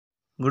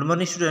Good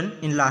morning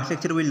student. In last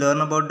lecture we learn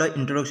about the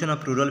introduction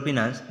of rural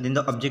finance, then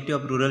the objective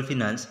of rural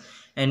finance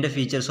and the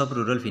features of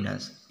rural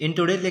finance. In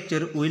today's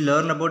lecture we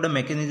learn about the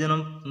mechanism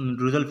of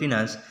rural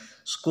finance,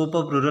 scope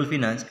of rural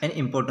finance and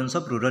importance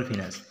of rural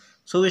finance.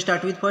 So we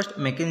start with first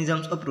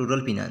mechanisms of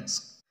rural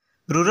finance.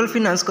 Rural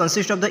finance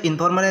consists of the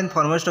informal and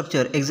formal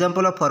structure.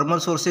 Example of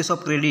formal sources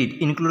of credit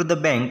include the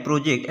bank,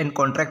 project and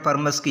contract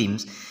farmer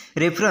schemes.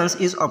 Reference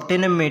is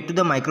obtained and made to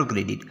the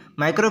microcredit.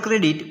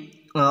 Microcredit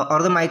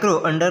or the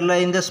micro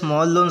underline the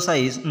small loan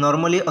size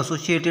normally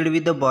associated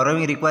with the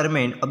borrowing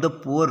requirement of the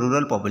poor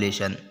rural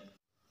population.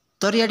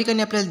 तर या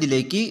ठिकाणी आपल्याला दिले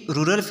आहे की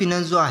rural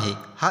finance जो आहे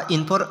हा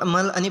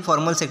इन्फॉर्मल आणि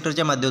फॉर्मल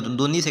सेक्टरच्या माध्यमातून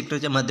दोन्ही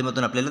सेक्टरच्या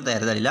माध्यमातून आपल्याला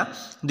तयार झालेला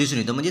दिसून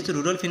येतो. म्हणजे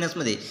रुरल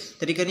फायनान्समध्ये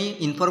त्या ठिकाणी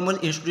इन्फॉर्मल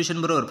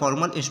इन्स्टिट्यूशन बरोबर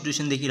फॉर्मल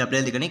इन्स्टिट्यूशन देखील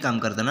आपल्याला ठिकाणी काम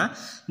करताना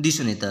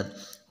दिसून येतात.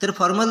 तर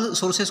फॉर्मल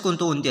सोर्सेस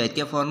कोणते आहेत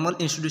किंवा फॉर्मल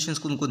इन्स्टिट्यूशन्स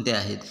कोणकोणते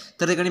आहेत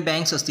तर त्या ठिकाणी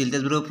बँक्स असतील,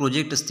 त्याचबरोबर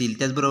प्रोजेक्ट असतील,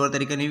 त्याचबरोबर त्या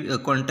ठिकाणी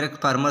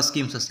कॉन्ट्रॅक्ट फार्मर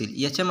स्कीम्स असतील.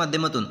 याच्या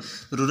माध्यमातून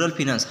रुरल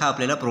फायनान्स हा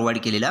आपल्याला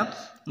प्रोव्हाइड केलेला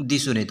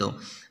दिसून येतो.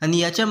 आणि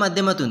याच्या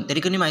माध्यमातून त्या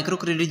ठिकाणी मायक्रो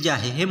क्रेडिट जे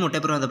आहे हे मोठ्या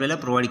प्रमाणात आपल्याला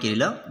प्रोव्हाइड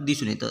केलेलं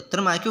दिसून येतं. तर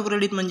मायक्रो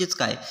क्रेडिट म्हणजेच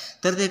काय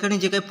तर त्या ठिकाणी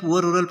जे काही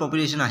पुअर रुरल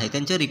पॉप्युलेशन आहे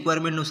त्यांच्या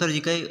रिक्वायरमेंटनुसार जे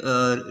काही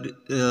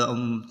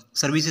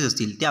सर्व्हिसेस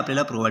असतील ते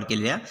आपल्याला प्रोव्हाइड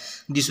केलेल्या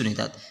दिसून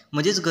येतात.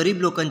 म्हणजेच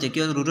गरीब लोकांचे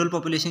किंवा रुरल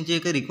पॉप्युलेशनचे जे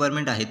काही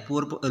रिक्वायरमेंट आहेत,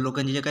 पुअर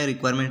लोकांचे जे काही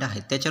रिक्वायरमेंट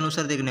आहेत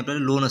त्याच्यानुसार त्या ठिकाणी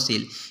आपल्याला लोन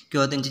असेल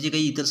किंवा त्यांचे जे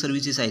काही इतर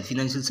सर्व्हिसेस आहेत,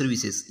 फिनान्शियल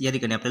सर्व्हिसेस या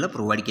ठिकाणी आपल्याला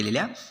प्रोव्हाइड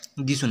केलेल्या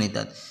दिसून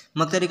येतात.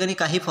 मग त्या ठिकाणी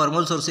काही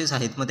फॉर्मल सोर्सेस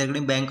आहेत, मग त्या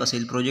ठिकाणी बँक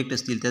असेल, प्रोजेक्ट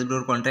असतील,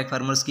 त्याचबरोबर कॉन्ट्रॅक्ट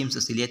फार्मर स्कीम्स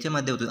असतील. याच्या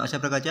माध्यमातून अशा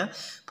प्रकारच्या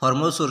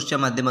फॉर्मल सोर्सच्या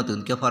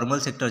माध्यमातून किंवा फॉर्मल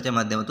सेक्टरच्या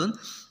माध्यमातून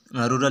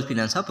रुरल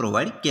फायनान्स हा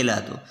प्रोव्हाइड केला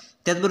जातो.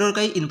 त्याचबरोबर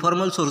काही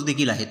इन्फॉर्मल सोर्स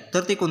देखील आहेत.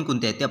 तर ते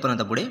कोणकोणते आहेत ते आपण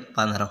आता पुढे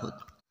पाहणार आहोत.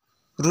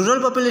 Rural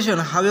population,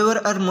 however,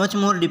 are much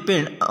more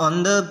depend on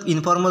the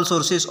informal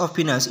sources of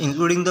finance,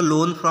 including the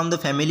loan from the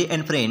family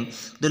and friend,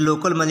 the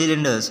local money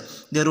lenders,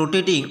 the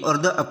rotating or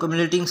the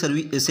accumulating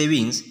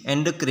savings,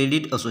 and the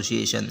credit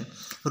association.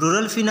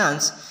 Rural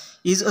finance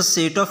is a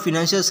set of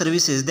financial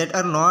services that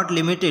are not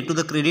limited to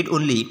the credit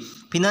only.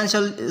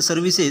 Financial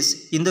services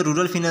in the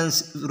rural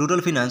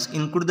finance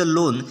include the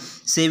loan,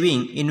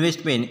 saving,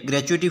 investment,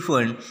 gratuity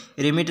fund,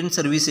 remittance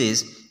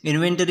services,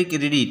 inventory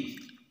credit,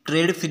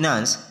 trade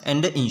finance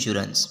and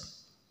insurance.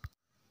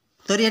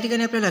 तर या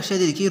ठिकाणी आपल्याला लक्षात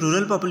येईल की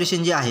rural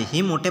population जे आहे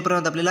ही मोठ्या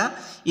प्रमाणात आपल्याला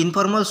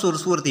इन्फॉर्मल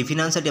सोर्सवरती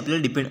फिनान्ससाठी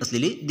आपल्याला डिपेंड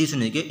असलेली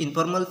दिसून येते. की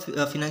इन्फॉर्मल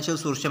फिनान्शियल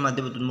सोर्सच्या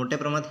माध्यमातून मोठ्या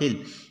प्रमाणात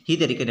हेल्प ही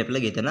त्या ठिकाणी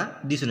आपल्याला घेताना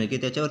दिसून येते,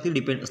 त्याच्यावरती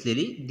डिपेंड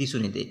असलेली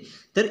दिसून येते.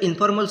 तर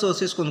इन्फॉर्मल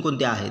सोर्सेस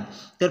कोणकोणते आहेत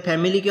तर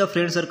फॅमिली किंवा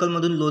फ्रेंड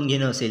सर्कलमधून लोन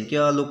घेणं असेल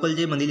किंवा लोकल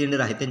जे मनी लेंडर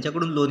आहेत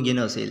त्यांच्याकडून लोन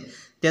घेणं असेल,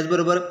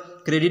 त्याचबरोबर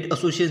क्रेडिट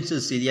असोसिएशन्स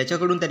असतील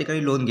याच्याकडून त्या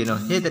ठिकाणी लोन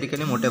घेणं हे त्या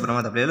ठिकाणी मोठ्या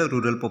प्रमाणात आपल्याला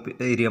रुरल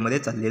एरियामध्ये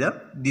चाललेलं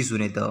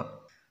दिसून येतं.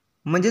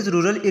 म्हणजेच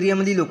रुरल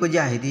एरियामधील लोक जे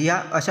आहेत या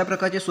अशा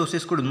प्रकारच्या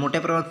सोर्सेसकडून मोठ्या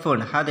प्रमाणात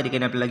फंड हा त्या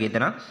ठिकाणी आपल्याला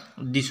घेताना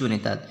दिसून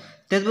येतात.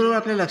 त्याचबरोबर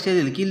आपल्याला लक्षात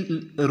येईल की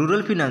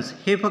रुरल फायनान्स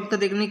हे फक्त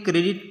ठिकाणी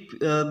क्रेडिट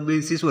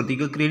बेसिसवरती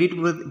किंवा क्रेडिट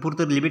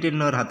पुरतं लिमिटेड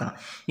न राहता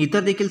इतर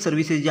देखील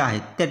सर्व्हिसेस ज्या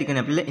आहेत त्या ठिकाणी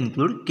आपल्याला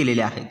इन्क्लूड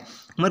केलेल्या आहेत.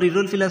 मग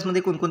रुरल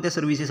फायनान्समध्ये कोणकोणत्या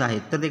सर्व्हिसेस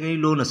आहेत तर ठिकाणी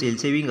लोन असेल,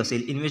 सेव्हिंग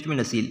असेल,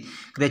 इन्व्हेस्टमेंट असेल,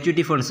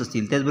 ग्रॅच्युटी फंड्स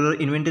असतील,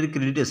 त्याचबरोबर इन्व्हेंटरी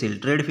क्रेडिट असेल,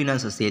 ट्रेड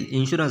फिनान्स असेल,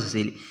 इन्शुरन्स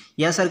असेल,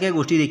 यासारख्या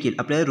गोष्टी देखील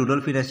आपल्याला रुरल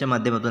फायनान्सच्या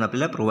माध्यमातून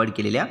आपल्याला प्रोव्हाइड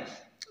केलेल्या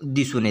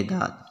दिसून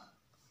येतात.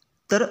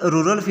 तर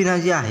रुरल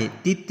फायनान्स जी आहे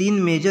ती 3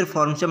 मेजर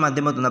फॉर्मच्या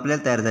माध्यमातून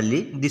आपल्याला तयार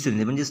झालेली दिसून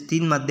येते. म्हणजे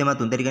 3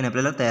 माध्यमातून त्या ठिकाणी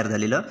आपल्याला तयार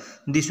झालेलं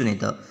दिसून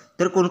येतं.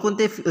 तर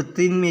कोणकोणते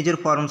 3 मेजर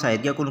फॉर्म्स आहेत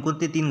किंवा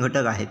कोणकोणते 3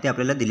 घटक आहेत ते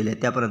आपल्याला दिलेले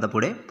आहेत ते आपण आता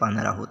पुढे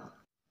पाहणार आहोत.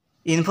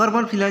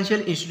 Informal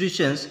financial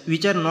institutions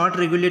which are not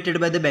regulated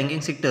by the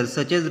banking sector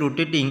such as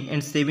rotating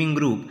and saving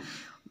group,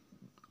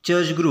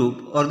 church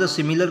group or the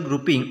similar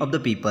grouping of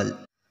the people.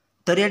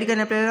 तर या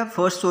ठिकाणी आपल्याला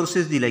फर्स्ट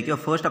सोर्सेस दिला आहे किंवा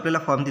फर्स्ट आपल्याला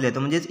फॉर्म दिला आहे तो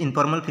म्हणजेच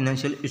इन्फॉर्मल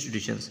फिनान्शियल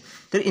इन्स्टिट्यूशन्स.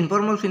 तर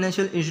इन्फॉर्मल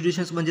फिनान्शियल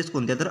इन्स्टिट्यूशन्स म्हणजेच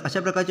कोणत्या तर अशा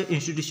प्रकारच्या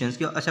इन्स्टिट्यूशन्स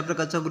किंवा अशा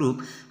प्रकारचा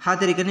ग्रुप हा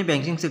त्या ठिकाणी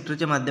बँकिंग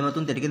सेक्टरच्या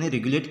माध्यमातून त्या ठिकाणी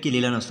रेग्युलेट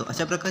केलेला नसतो.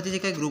 अशा प्रकारचे जे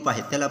काही ग्रुप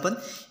आहेत त्याला आपण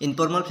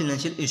इन्फॉर्मल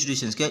फिनान्शियल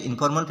इन्स्टिट्यूशन्स किंवा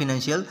इन्फॉर्मल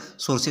फिनान्शियल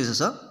सोर्सेस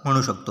असं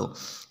म्हणू शकतो.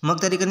 मग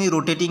त्या ठिकाणी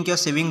रोटेटिंग किंवा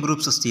सेव्हिंग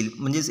ग्रुप्स असतील,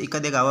 म्हणजेच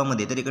एखाद्या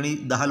गावामध्ये त्या ठिकाणी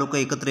 10 लोक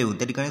एकत्र येऊन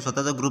त्या ठिकाणी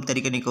स्वतःचा ग्रुप त्या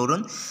ठिकाणी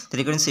करून त्या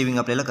ठिकाणी सेव्हिंग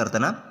आपल्याला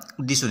करताना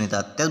दिसून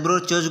येतात.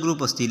 त्याचबरोबर चर्च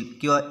ग्रुप असतील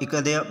किंवा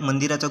एखाद्या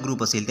मंदिराचा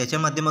ग्रुप असेल त्याच्या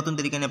माध्यमातून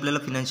त्या ठिकाणी आपल्याला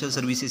फिनान्शियल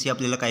सर्व्हिसेस ही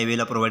आपल्याला काही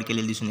वेळेला प्रोव्हाइड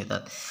केलेले दिसून येतात.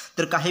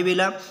 तर काही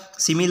वेळेला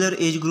सिमिलर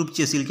एज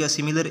ग्रुपची असतील किंवा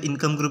सिमिलर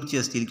इन्कम ग्रुपची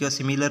असतील किंवा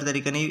सिमिलर त्या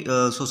ठिकाणी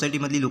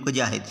सोसायटीमधली लोक जी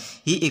आहेत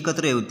ही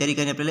एकत्र येऊन त्या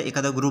ठिकाणी आपल्याला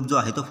एखादा ग्रुप जो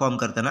आहे तो फॉर्म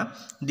करताना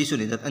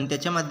दिसून येतात आणि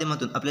त्याच्या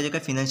माध्यमातून आपल्या जे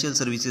काही फिनान्शियल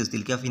सर्व्हिसेस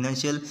असतील किंवा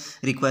फिनान्शियल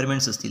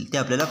रिक्वायरमेंट्स असतील ते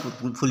आपल्याला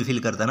फुलफिल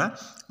करताना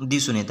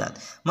दिसून येतात.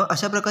 मग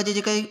अशा प्रकारचे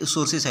जे काही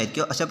सोर्सेस आहेत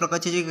किंवा अशा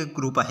प्रकारचे जे काही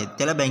ग्रुप आहेत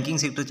त्याला बँकिंग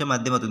सेक्टरच्या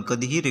माध्यमातून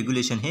कधीही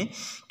रेग्युलेशन हे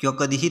किंवा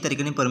कधीही त्या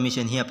ठिकाणी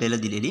परमिशन ही आपल्याला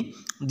दिलेली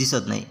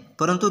दिसत नाही.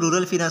 परंतु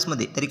रुरल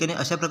फायनान्समध्ये त्या ठिकाणी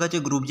अशा प्रकारचे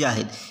ग्रुप जे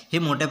आहेत हे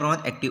मोठ्या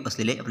प्रमाणात ॲक्टिव्ह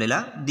असलेले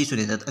आपल्याला दिसून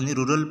येतात आणि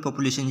रुरल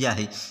पॉप्युलेशन जे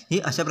आहे ही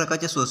अशा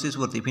प्रकारच्या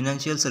सोर्सेसवरती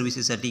फिनान्शियल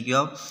सर्व्हिसेससाठी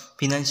किंवा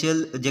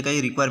फिनान्शियल जे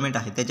काही रिक्वायरमेंट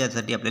आहे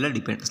त्याच्यासाठी आपल्याला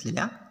डिपेंड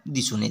असलेल्या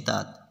दिसून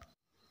येतात.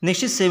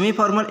 Next is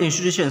semi-formal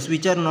institutions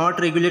which are not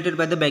regulated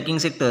by the banking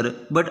sector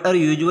but are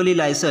usually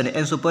licensed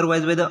and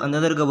supervised by the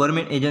another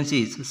government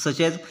agencies such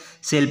as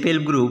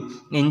self-help group,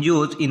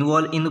 NGOs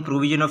involved in the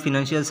provision of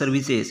financial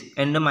services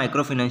and the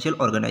microfinancial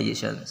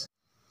organizations.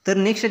 तर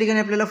next या ठिकाणी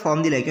आपल्याला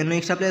form दिला आहे किंवा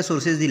next आपल्याला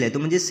sources दिले आहे तो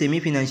म्हणजे सेमी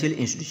फिनान्शियल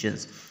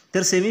इन्स्टिट्यूशन्स.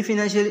 तर सेमी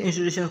फिनान्शियल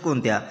इन्स्टिट्यूशन्स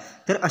कोणत्या,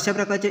 तर अशा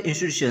प्रकारचे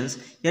इन्स्टिट्यूशन्स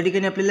या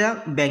ठिकाणी आपल्याला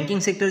बँकिंग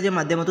सेक्टरच्या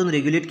माध्यमातून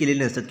रेग्युलेट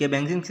केलेले नसतात किंवा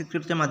बँकिंग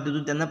सेक्टरच्या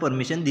माध्यमातून त्यांना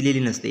परमिशन दिलेली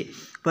नसते,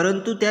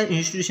 परंतु त्या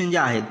इन्स्टिट्यूशन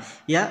ज्या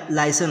आहेत या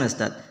लायसन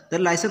असतात. तर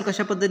लायसन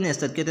कशा पद्धतीने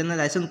असतात की त्यांना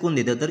लायसन कोण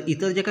देतं, तर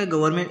इतर जे काही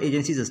गव्हर्नमेंट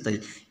एजन्सीज असतील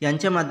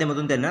यांच्या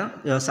माध्यमातून त्यांना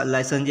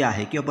लायसन जे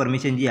आहे किंवा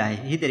परमिशन जी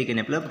आहे ही त्या ठिकाणी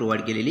आपल्याला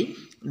प्रोव्हाइड केलेली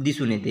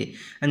दिसून येते.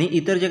 आणि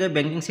इतर जे काही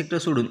बँकिंग सेक्टर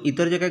सोडून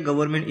इतर जे काही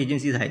गव्हर्नमेंट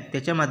एजन्सीज आहेत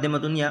त्याच्या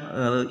माध्यमातून या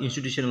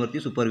इन्स्टिट्यूशनवरती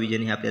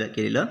सुपरविजन हे आपल्याला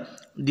केलेलं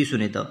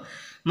दिसून येतं.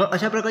 मग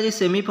अशा प्रकारचे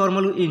सेमी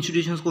फॉर्मल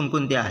इन्स्टिट्यूशन्स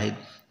कोणकोणते आहेत,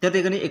 त्या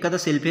ठिकाणी एखादा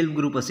सेल्फ हेल्प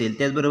ग्रुप असेल,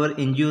 त्याचबरोबर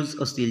NGOज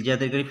असतील ज्या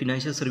ठिकाणी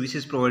फिनान्शियल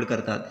सर्व्हिसेस प्रोव्हाइड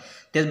करतात,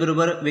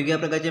 त्याचबरोबर वेगळ्या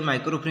प्रकारचे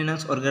मायक्रो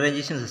फायनान्स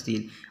ऑर्गनायझेशन्स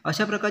असतील,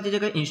 अशा प्रकारचे जे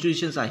काही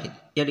इन्स्टिट्यूशन्स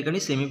आहेत या ठिकाणी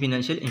सेमी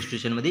फिनान्शियल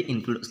इन्स्टिट्यूशनमध्ये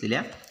इन्क्लूड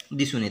असलेल्या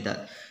दिसून येतात.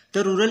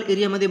 तर रुरल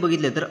एरियामध्ये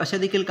बघितलं तर अशा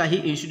देखील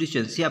काही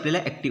इन्स्टिट्यूशन्स ही आपल्याला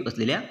ॲक्टिव्ह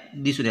असलेल्या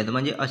दिसून येतात.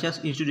 म्हणजे अशा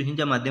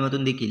इन्स्टिट्यूशनच्या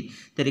माध्यमातून देखील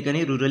त्या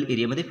ठिकाणी रुरल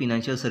एरियामध्ये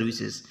फिनान्शियल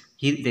सर्व्हिसेस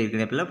ही त्या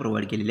ठिकाणी आपल्याला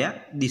प्रोव्हाइड केलेल्या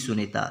दिसून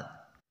येतात.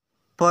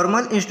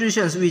 Formal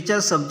institutions which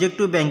are subject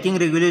to banking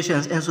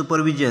regulations and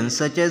supervision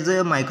such as the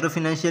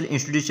microfinancial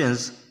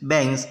institutions,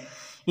 banks,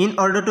 in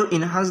order to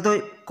enhance the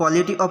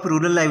quality of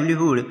rural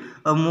livelihood,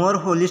 a more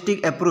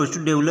holistic approach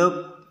to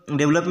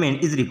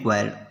development is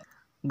required.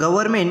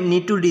 Government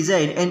need to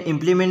design and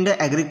implement the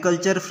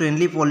agriculture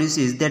friendly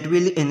policies that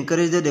will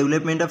encourage the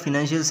development of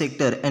financial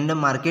sector and the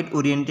market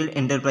oriented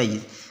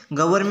enterprise.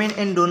 Government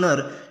and donor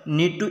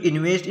need to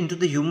invest into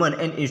the human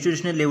and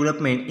institutional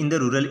development in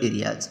the rural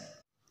areas.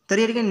 तर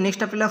या ठिकाणी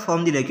next आपल्याला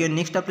form दिला आहे किंवा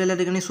next आपल्याला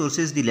ठिकाणी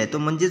sources दिले आहे तो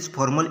म्हणजेच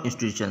फॉर्मल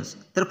इन्स्टिट्यूशन्स.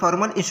 तर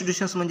फॉर्मल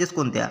इन्स्टिट्यूशन्स म्हणजेच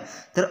कोणत्या,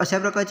 तर अशा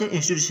प्रकारच्या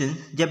इन्स्टिट्यूशन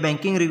ज्या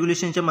बँकिंग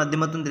रेग्युलेशनच्या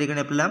माध्यमातून त्या ठिकाणी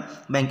आपल्याला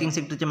बँकिंग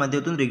सेक्टरच्या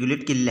माध्यमातून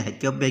रेग्युलेट केलेले आहेत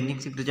किंवा बँकिंग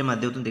सेक्टरच्या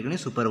माध्यमातून त्या ठिकाणी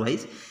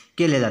सुपरवाईज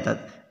केले जातात.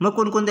 मग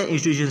कोणकोणत्या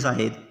इन्स्टिट्यूशन्स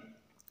आहेत,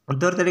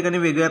 तर त्या ठिकाणी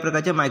वेगवेगळ्या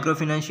प्रकारच्या मायक्रो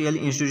फायनान्शियल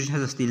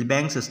इन्स्टिट्यूशन्स असतील,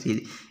 बँक्स असतील,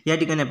 या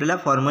ठिकाणी आपल्याला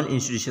फॉर्मल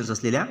इन्स्टिट्यूशन्स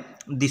असलेल्या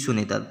दिसून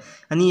येतात.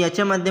 आणि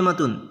याच्या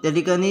माध्यमातून त्या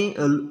ठिकाणी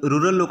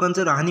रुरल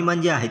लोकांचं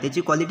राहणीमान जे आहे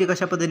त्याची क्वालिटी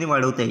कशा पद्धतीने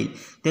वाढवता येईल,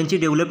 त्यांची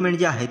डेव्हलपमेंट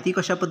जी आहे ती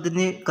कशा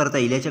पद्धतीने करता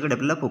येईल याच्याकडे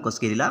आपल्याला फोकस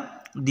केलेला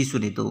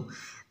दिसून येतो.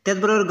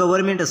 त्याचबरोबर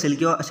गव्हर्नमेंट असेल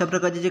किंवा अशा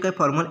प्रकारचे जे काही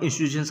फॉर्मल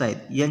इन्स्टिट्यूशन्स आहेत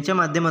यांच्या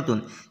माध्यमातून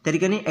त्या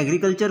ठिकाणी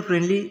ॲग्रिकल्चर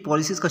फ्रेंडली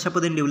पॉलिसीज कशा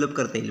पद्धतीने डेव्हलप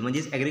करता येईल,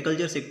 म्हणजेच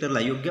ॲग्रिकल्चर सेक्टरला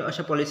योग्य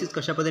अशा पॉलिसीज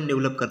कशा पद्धतीने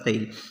डेव्हलप करता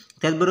येईल.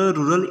 त्याचबरोबर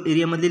रुरल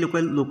एरियामधले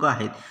लोक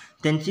आहेत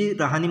त्यांची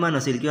राहणीमान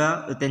असेल किंवा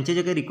त्यांचे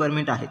जे काही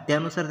रिक्वायरमेंट आहेत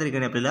त्यानुसार त्या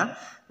ठिकाणी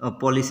आपल्याला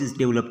पॉलिसीज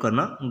डेव्हलप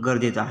करणं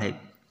गरजेचं आहे.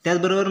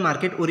 त्याचबरोबर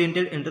मार्केट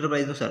ओरिएंटेड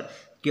एंटरप्राइजनुसार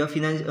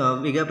किंवा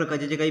वेगळ्या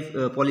प्रकारचे जे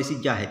काही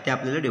पॉलिसीज ज्या आहेत त्या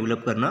आपल्याला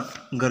डेव्हलप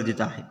करणं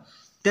गरजेचं आहे.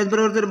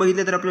 त्याचबरोबर जर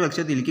बघितलं तर आपल्याला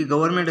लक्षात येईल की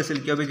गव्हर्नमेंट असेल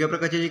किंवा वेगळ्या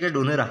प्रकारचे जे काही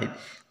डोनर आहेत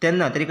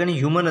त्यांना त्या ठिकाणी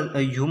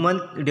ह्युमन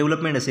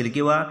डेव्हलपमेंट असेल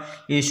किंवा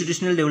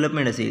इन्स्टिट्यूशनल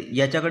डेव्हलपमेंट असेल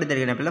याच्याकडे त्या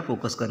ठिकाणी आपल्याला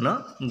फोकस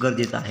करणं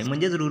गरजेचं आहे.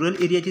 म्हणजेच रुरल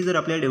एरियाची जर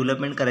आपल्याला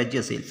डेव्हलपमेंट करायची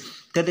असेल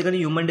त्या ठिकाणी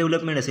ह्युमन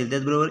डेव्हलपमेंट असेल,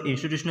 त्याचबरोबर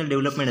इन्स्टिट्यूशनल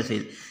डेव्हलपमेंट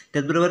असेल,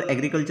 त्याचबरोबर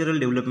ॲग्रिकल्चरल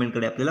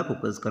डेव्हलपमेंटकडे आपल्याला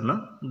फोकस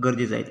करणं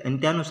गरजेचं आहे.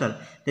 आणि त्यानुसार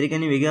त्या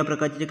ठिकाणी वेगळ्या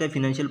प्रकारचे जे काही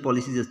फिनान्शियल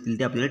पॉलिसीज असतील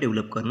ते आपल्याला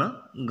डेव्हलप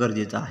करणं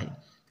गरजेचं आहे.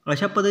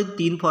 अशा पद्धतीने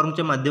 3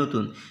 फॉर्मच्या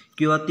माध्यमातून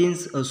किंवा 3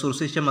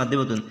 सोर्सेसच्या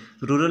माध्यमातून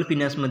रुरल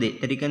फिनान्समध्ये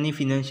त्या ठिकाणी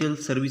फिनान्शियल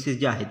सर्व्हिसेस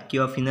ज्या आहेत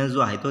किंवा फिनान्स जो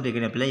आहे तो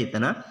ठिकाणी आपल्याला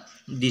येताना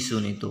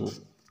दिसून येतो.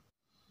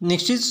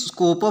 Next is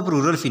scope of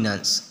rural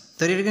finance.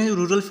 तर या ठिकाणी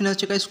रुरल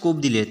फिनान्सचे काही स्कोप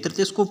दिले आहेत तर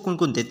ते स्कोप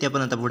कोणकोणते आहेत ते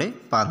आपण आता पुढे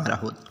पाहणार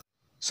आहोत.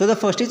 So the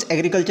first is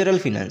agricultural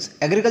finance.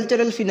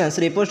 Agricultural finance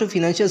refers to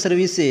financial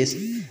services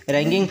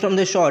ranging from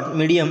the short,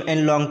 medium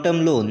and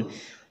long-term loan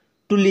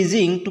to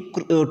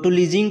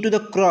leasing to the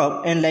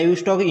crop and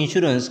livestock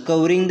insurance,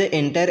 covering the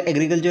entire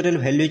agricultural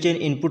value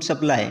chain: input,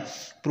 supply,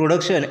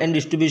 production and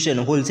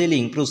distribution,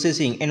 wholesaling,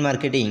 processing and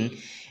marketing.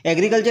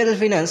 Agricultural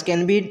finance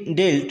can be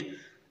dealt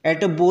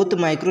at both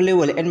micro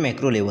level and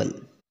macro level.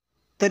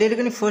 तर या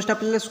ठिकाणी first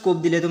आपल्याला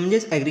scope दिले तो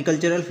म्हणजेच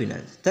agricultural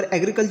finance. तर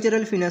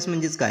agricultural finance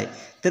म्हणजेच काय,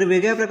 तर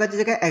वेगळ्या प्रकारचे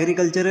जे काय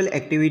ॲग्रिकल्चरल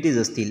ॲक्टिव्हिटीज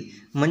असतील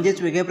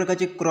म्हणजेच वेगळ्या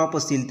प्रकारचे क्रॉप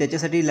असतील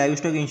त्याच्यासाठी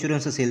लाईव्हस्टॉक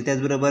इन्शुरन्स असेल,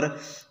 त्याचबरोबर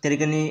त्या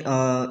ठिकाणी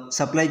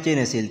सप्लाय चेन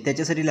असेल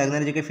त्याच्यासाठी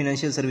लागणारे जे काही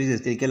फिनान्शियल सर्व्हिस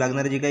असतील किंवा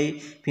लागणारे जे काही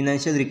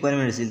फिनान्शियल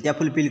रिक्वायरमेंट असेल त्या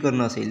फुलफिल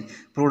करणं असेल,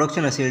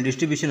 प्रोडक्शन असेल,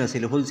 डिस्ट्रीब्युशन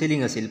असेल,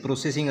 होलसेलिंग असेल,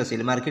 प्रोसेसिंग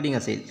असेल, मार्केटिंग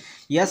असेल,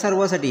 या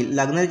सर्वासाठी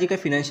लागणारे जे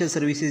काही फिनान्शियल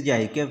सर्व्हिसेस जे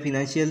आहे किंवा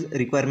फिनान्शियल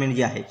रिक्वायरमेंट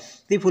जे आहे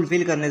ते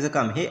फुलफिल करण्याचं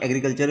काम हे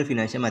ॲग्रिकल्चरल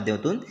फिनान्सच्या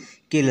माध्यमातून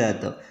केलं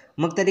जातं.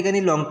 मग त्या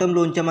ठिकाणी लॉंग टर्म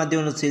लोनच्या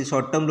माध्यमातून असेल,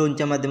 शॉर्ट टर्म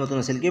लोनच्या माध्यमातून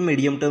असेल किंवा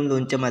मीडियम टर्म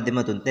लोनच्या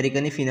माध्यमातून त्या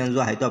ठिकाणी फिनान्स जो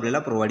आहे तो आपल्याला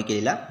प्रोव्हाइड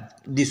केलेला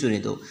दिसून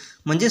येतो.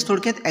 म्हणजेच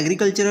थोडक्यात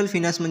ॲग्रिकल्चरल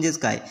फिनान्स म्हणजेच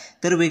काय,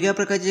 तर वेगळ्या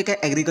प्रकारचे जे काय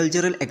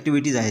ॲग्रिकल्चरल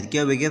ॲक्टिव्हिटीज आहेत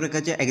किंवा वेगळ्या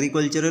प्रकारच्या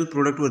ॲग्रिकल्चरल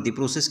प्रोडक्टवरती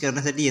प्रोसेस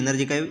करण्यासाठी येणार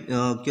जे काय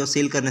किंवा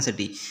सेल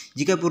करण्यासाठी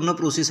जी काय पूर्ण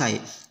प्रोसेस आहे,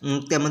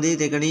 त्यामध्ये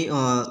त्या ठिकाणी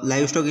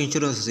लाईव्हस्टॉक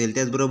इन्शुरन्स असेल,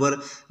 त्याचबरोबर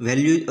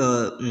व्हॅल्यू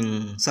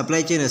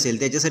सप्लाय चेन असेल,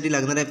 त्याच्यासाठी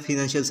लागणाऱ्या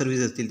फिनान्शियल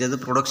सर्व्हिस असतील, त्याचं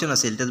प्रोडक्शन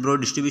असेल, त्याचबरोबर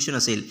डिस्ट्रीब्युशन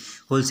असेल,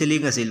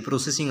 होलसेलिंग असेल,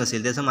 प्रोसेसिंग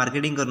असेल, त्याचं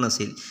मार्केटिंग करणं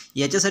असेल,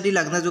 याच्यासाठी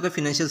लागणारा जो काही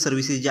फिनान्शियल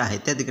सर्व्हिसेस ज्या आहेत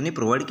त्या ठिकाणी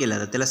प्रोव्हाइड केल्या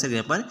जातात. त्याला सगळे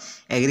आपण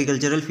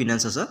ॲग्रिकल्चरल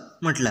फिनान्स असं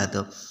म्हटलं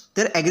जातं.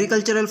 तर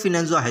ॲग्रिकल्चरल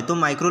फिनान्स जो आहे तो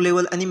मायक्रो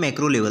लेवल आणि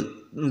मॅक्रो लेवल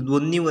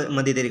दोन्ही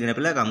मध्ये त्या ठिकाणी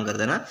आपल्याला काम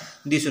करताना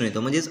दिसून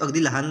येतो. म्हणजेच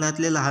अगदी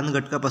लहानातल्या लहान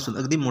घटकापासून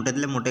अगदी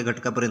मोठ्यातल्या मोठ्या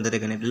घटकापर्यंत त्या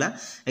ठिकाणी आपल्याला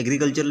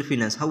ॲग्रिकल्चरल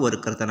फिनान्स हा वर्क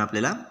करताना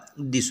आपल्याला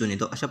दिसून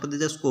येतो. अशा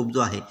पद्धतीचा स्कोप जो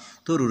आहे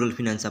तो रुरल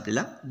फिनान्स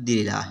आपल्याला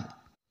दिलेला आहे.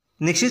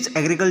 Next is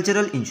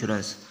agricultural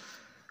insurance.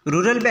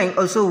 Rural bank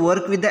also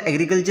work with the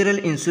agricultural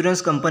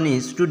insurance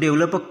companies to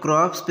develop a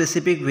crop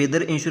specific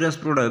weather insurance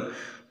product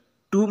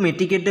to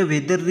mitigate the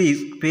weather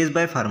risk faced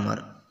by farmer.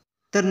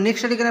 तर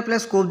next ठिकाणी आपल्याला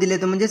scope दिले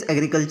तर म्हणजेच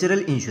agricultural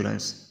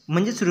insurance.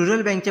 म्हणजेच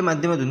rural बँकच्या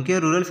माध्यमातून किंवा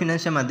रुरल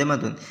फिनान्सच्या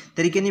माध्यमातून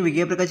त्या ठिकाणी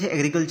वेगळ्या प्रकारचे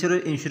ॲग्रिकल्चरल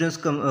इन्शुरन्स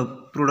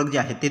प्रोडक्ट जे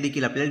आहेत ते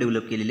देखील आपल्याला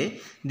डेव्हलप केलेले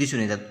दिसून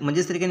येतात.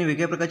 म्हणजेच त्या ठिकाणी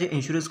वेगळ्या प्रकारचे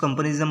इन्शुरन्स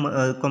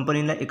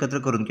कंपनीला एकत्र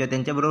करून किंवा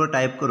त्यांच्याबरोबर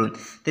टायअप करून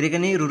त्या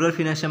ठिकाणी रुरल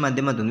फिनान्सच्या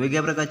माध्यमातून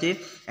वेगळ्या प्रकारचे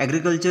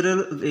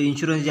ॲग्रिकल्चरल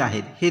इन्शुरन्स जे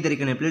आहेत हे त्या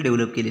ठिकाणी आपल्याला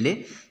डेव्हलप केलेले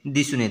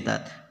दिसून येतात.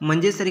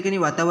 म्हणजेच त्या ठिकाणी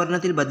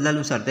वातावरणातील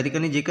बदलानुसार त्या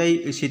ठिकाणी जे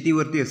काही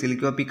शेतीवरती असेल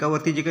किंवा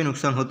पिकावरती जे काही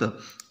नुकसान होतं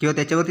किंवा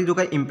त्याच्यावरती जो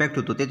काही इम्पॅक्ट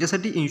होतो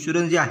त्याच्यासाठी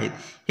इन्शुरन्स जे आहेत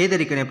हे त्या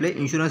ठिकाणी आपले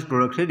इन्शुरन्स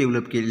प्रोडक्ट्स हे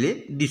डेव्हलप केलेले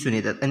दिसून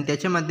येतात. आणि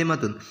त्याच्या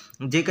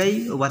माध्यमातून जे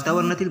काही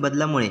वातावरणातील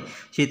बदलामुळे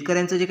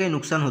शेतकऱ्यांचं जे काही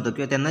नुकसान होतं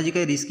किंवा त्यांना जी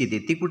काही रिस्क येते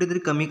ती कुठेतरी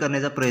कमी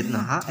करण्याचा प्रयत्न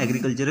हा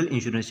ॲग्रिकल्चरल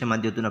इन्शुरन्सच्या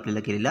माध्यमातून आपल्याला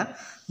केलेला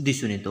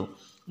दिसून येतो.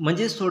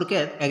 म्हणजेच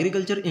थोडक्यात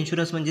ॲग्रिकल्चर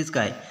इन्शुरन्स म्हणजेच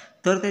काय,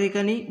 तर त्या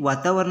ठिकाणी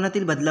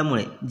वातावरणातील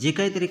बदलामुळे जे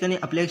काही त्या ठिकाणी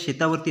आपल्या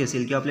शेतावरती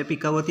असेल किंवा आपल्या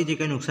पिकावरती जे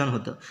काही नुकसान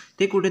होतं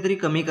ते कुठेतरी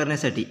कमी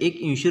करण्यासाठी एक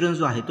इन्शुरन्स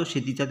जो आहे तो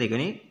शेतीच्या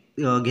ठिकाणी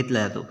घेतला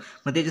जातो.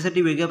 मग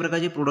त्याच्यासाठी वेगळ्या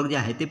प्रकारचे प्रोडक्ट जे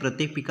आहेत ते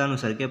प्रत्येक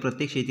पिकानुसार किंवा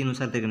प्रत्येक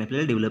शेतीनुसार त्या ठिकाणी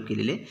आपल्याला डेव्हलप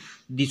केलेले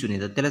दिसून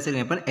येतात. त्याला सगळे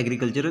आपण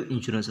ॲग्रिकल्चरल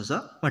इन्शुरन्स असं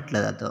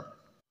म्हटलं जातं.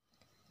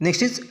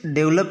 Next is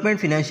development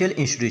financial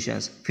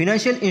institutions.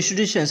 Financial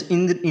institutions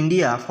in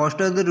India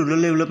foster the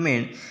rural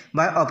development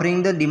by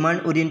offering the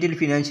demand-oriented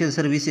financial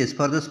services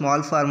for the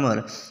small farmer,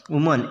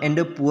 women,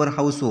 and the poor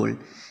household.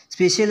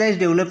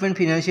 Specialized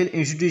development financial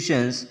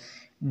institutions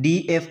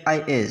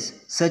 (DFIs)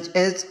 such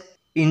as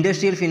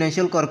Industrial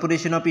Financial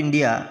Corporation of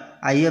India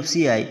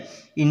 (IFCI),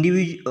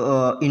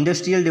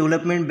 Industrial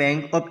Development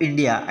Bank of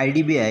India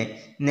 (IDBI),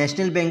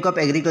 National Bank of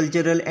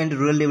Agricultural and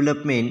Rural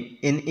Development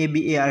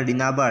 (NABARD),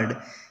 NABARD,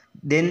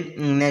 then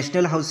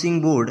National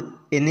Housing Board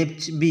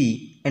 (NHB),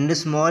 and the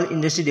Small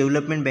Industry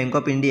Development Bank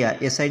of India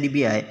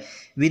 (SIDBI),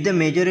 with the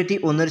majority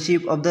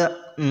ownership of the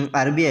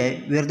RBI,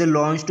 were the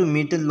launched to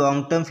meet the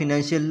long-term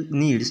financial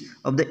needs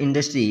of the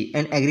industry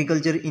and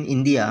agriculture in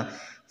India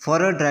for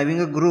driving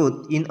a growth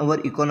in our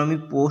economy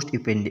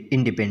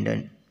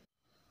post-independent.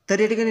 तर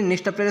या ठिकाणी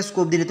next आपल्याला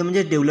scope दिले तर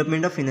म्हणजे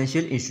development of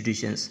financial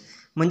institutions.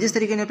 म्हणजेच त्या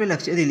ठिकाणी आपल्याला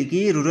लक्षात येईल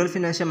की रुरल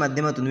फिनान्सच्या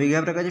माध्यमातून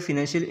वेगळ्या प्रकारचे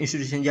फिनान्शियल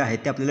इन्स्टिट्यूशन जे आहेत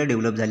ते आपल्याला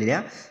डेव्हलप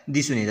झालेल्या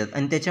दिसून येतात.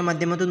 आणि त्याच्या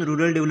माध्यमातून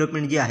रुरल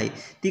डेव्हलपमेंट जी आहे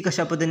ती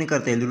कशा पद्धतीने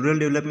करता येईल, रुरल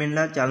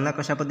डेव्हलपमेंटला चालना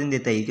कशा पद्धतीने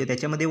देता येईल किंवा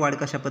त्याच्यामध्ये वाढ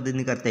कशा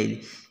पद्धतीने करता येईल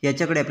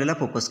याच्याकडे आपल्याला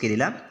फोकस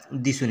केलेला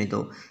दिसून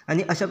येतो.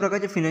 आणि अशा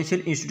प्रकारच्या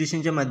फिनान्शियल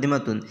इन्स्टिट्यूशनच्या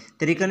माध्यमातून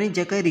त्या ठिकाणी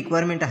ज्या काही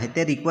रिक्वायरमेंट आहेत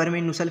त्या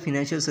रिक्वायरमेंटनुसार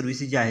फिनान्शियल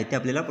सर्व्हिसेस ज्या आहेत त्या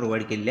आपल्याला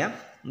प्रोव्हाइड केलेल्या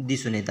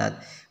दिसून येतात.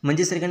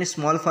 म्हणजेच त्या ठिकाणी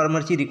स्मॉल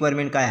फार्मरची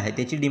रिक्वायरमेंट काय आहे,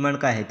 त्याची डिमांड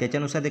काय आहे,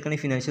 त्याच्यानुसार त्या ठिकाणी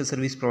फिनान्शियल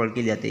सर्व्हिस प्रोव्हाइड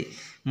केली जाते.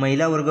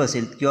 महिला वर्ग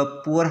असेल किंवा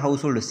पुअर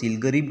हाऊसहोल्ड असतील,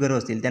 गरीब घरं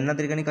असतील, त्यांना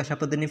त्या ठिकाणी कशा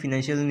पद्धतीने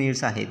फिनान्शियल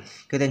नीड्स आहेत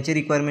किंवा त्यांची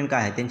रिक्वायरमेंट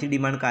काय आहे, त्यांची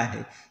डिमांड काय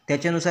आहे,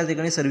 त्याच्यानुसार त्या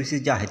ठिकाणी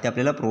सर्व्हिसेस ज्या आहेत त्या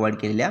आपल्याला प्रोव्हाइड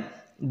केलेल्या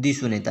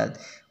दिसून येतात.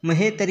 मग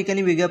हे त्या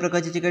ठिकाणी वेगळ्या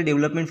प्रकारचे जे काही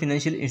डेव्हलपमेंट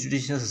फिनान्शियल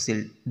इन्स्टिट्यूशन्स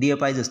असतील,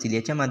 DFIs असतील,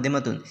 याच्या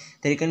माध्यमातून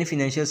त्या ठिकाणी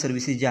फिनान्शियल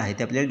सर्व्हिसेस ज्या आहेत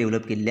त्या आपल्याला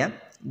डेव्हलप केलेल्या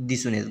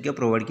दिसून येतात किंवा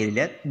प्रोव्हाइड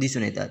केलेल्या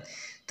दिसून येतात.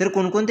 तर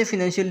कोणकोणते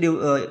फिनान्शियल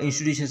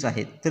इन्स्टिट्यूशन्स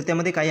आहेत तर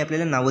त्यामध्ये काही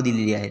आपल्याला नावं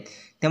दिलेली आहेत.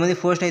 त्यामध्ये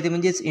फर्स्ट आहे ते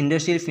म्हणजेच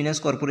industrial finance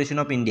corporation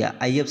of India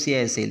IFCI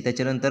असेल,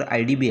 त्याच्यानंतर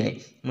IDBI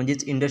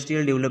म्हणजेच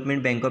industrial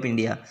development bank of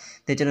India,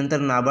 त्याच्यानंतर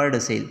नाबार्ड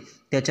असेल,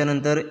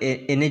 त्याच्यानंतर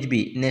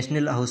NHB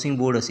नॅशनल हाऊसिंग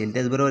बोर्ड असेल,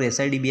 त्याचबरोबर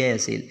SIDBI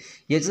असेल.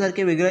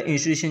 याच्यासारख्या वेगळ्या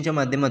इन्स्टिट्यूशनच्या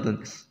माध्यमातून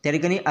त्या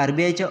ठिकाणी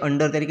RBIच्या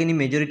अंडर त्या ठिकाणी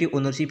मेजॉरिटी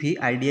ओनरशिप ही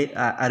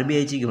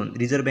RBIची घेऊन,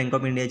 रिझर्व्ह बँक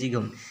ऑफ इंडियाची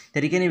घेऊन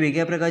त्या ठिकाणी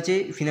वेगळ्या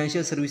प्रकारचे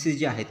फिनान्शियल सर्व्हिसेस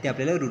जे आहेत ते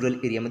आपल्याला रुरल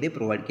एरियामध्ये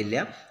प्रोव्हाइड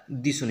केल्या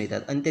दिसून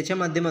येतात. आणि त्याच्या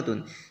माध्यमातून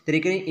त्या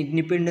ठिकाणी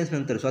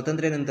इंडिपेंडन्सनंतर,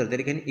 स्वातंत्र्यानंतर त्या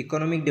ठिकाणी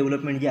इकॉनॉमिक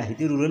डेव्हलपमेंट जी आहे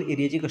ती रुरल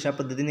एरियाची कशा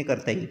पद्धतीने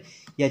करता येईल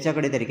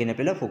याच्याकडे त्या ठिकाणी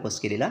आपल्याला फोकस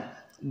केलेला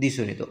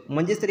दिसून येतो.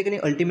 म्हणजेच त्या ठिकाणी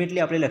अल्टिमेटली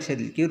आपल्या लक्षात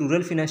येईल की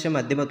रुरल फिनान्सच्या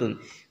माध्यमातून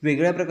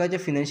वेगळ्या प्रकारच्या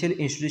फिनान्शियल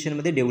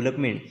इन्स्टिट्यूशनमध्ये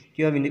डेव्हलपमेंट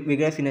किंवा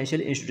वेगळ्या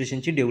फिनान्शियल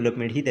इन्स्टिट्यूशनची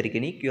डेव्हलपमेंट ही त्या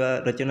ठिकाणी किंवा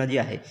रचना जी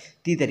आहे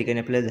ती त्या ठिकाणी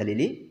आपल्याला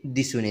झालेली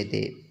दिसून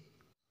येते.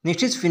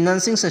 Next is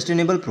financing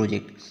sustainable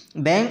project.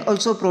 Bank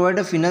also provide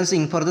a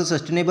financing for the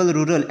sustainable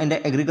rural and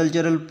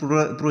agricultural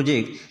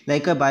project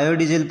like a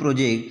biodiesel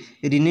project,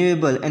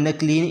 renewable and a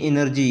clean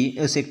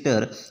energy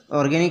sector,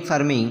 organic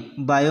farming,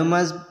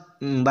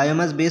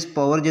 biomass based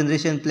power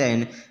generation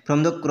plant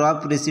from the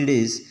crop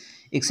residues,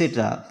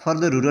 etc. for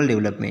the rural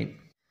development.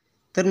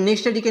 तर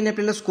next या ठिकाणी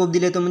आपल्याला scope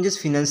दिला तो म्हणजेच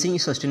फिनान्सिंग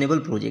sustainable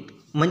project,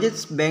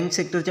 म्हणजेच bank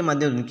सेक्टरच्या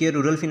माध्यमातून किंवा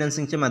रुरल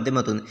फिनान्सिंगच्या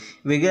माध्यमातून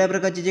वेगवेगळ्या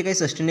प्रकारचे जे काही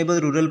सस्टेनेबल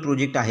रुरल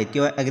प्रोजेक्ट आहेत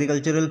किंवा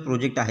ॲग्रिकल्चरल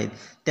प्रोजेक्ट आहेत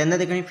त्यांना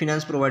त्या ठिकाणी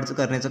फिनान्स प्रोव्हाइड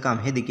करण्याचं काम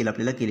हे देखील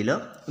आपल्याला केलेलं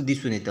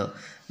दिसून येतं.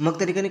 मग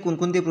त्या ठिकाणी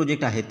कोणकोणते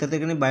प्रोजेक्ट आहेत तर त्या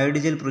ठिकाणी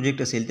बायोडिझेल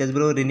प्रोजेक्ट असेल,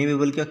 त्याचबरोबर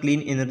रिन्युएबल किंवा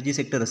क्लीन एनर्जी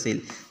सेक्टर असेल,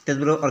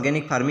 त्याचबरोबर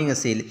ऑर्गॅनिक फार्मिंग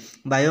असेल,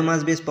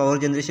 biomass based power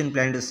generation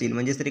plant असेल,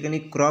 म्हणजेच त्या ठिकाणी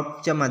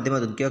क्रॉपच्या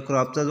माध्यमातून किंवा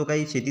क्रॉपचा जो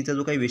काही शेतीचा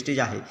जो काही वेस्टेज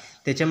आहे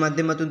त्याच्या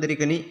माध्यमातून त्या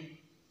ठिकाणी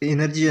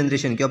एनर्जी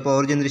जनरेशन किंवा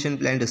पॉवर जनरेशन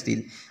प्लांट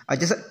असतील,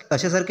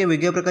 अशासारखे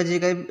वेगवेगळ्या प्रकारचे जे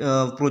काही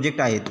प्रोजेक्ट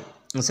आहेत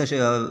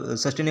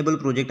सस्टेनेबल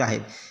प्रोजेक्ट आहेत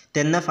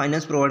त्यांना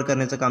फायनान्स प्रोव्हाइड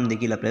करण्याचं काम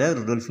देखील आपल्याला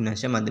रुरल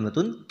फिनान्सच्या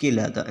माध्यमातून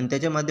केलं जातं आणि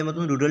त्याच्या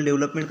माध्यमातून रुरल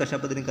डेव्हलपमेंट कशा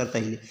पद्धतीने करता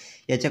येईल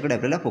याच्याकडे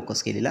आपल्याला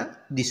फोकस केलेला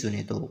दिसून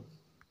येतो.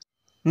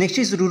 Next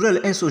is rural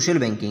and social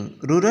banking.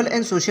 Rural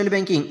and social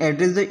banking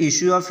address the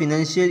issue of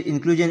financial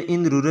inclusion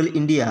in rural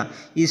India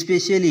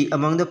especially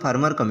among the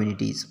farmer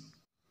communities.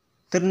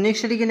 तर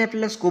नेक्स्ट ठिकाणी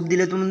आपल्याला स्कोप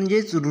दिला तो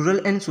म्हणजेच रुरल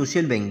अँड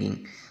सोशल बँकिंग.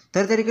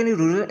 तर त्या ठिकाणी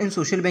रुरल अँड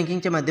सोशल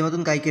बँकिंगच्या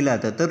माध्यमातून काय केलं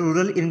जातं तर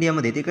रुरल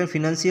इंडियामध्ये ते काही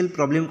फिनान्शियल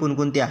प्रॉब्लेम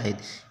कोणकोणते आहेत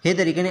हे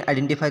त्या ठिकाणी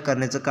आयडेंटिफाय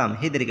करण्याचं काम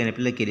हे त्या ठिकाणी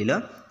आपल्याला केलेलं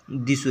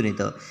दिसून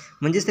येतं.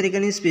 म्हणजेच त्या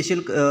ठिकाणी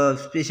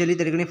स्पेशली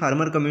त्या ठिकाणी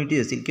फार्मर कम्युनिटी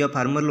असतील किंवा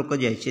फार्मर लोक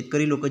जे आहेत,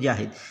 शेतकरी लोक जे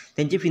आहेत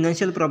त्यांचे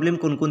फिनान्शियल प्रॉब्लेम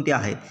कोणकोणते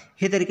आहेत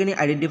हे त्या ठिकाणी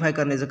आयडेंटिफाय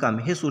करण्याचं काम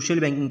हे सोशल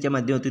बँकिंगच्या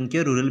माध्यमातून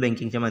किंवा रुरल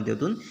बँकिंगच्या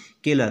माध्यमातून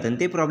केलं जातं आणि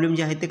ते प्रॉब्लेम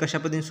जे आहेत ते कशा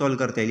पद्धतीने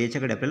सॉल्व्ह करता येईल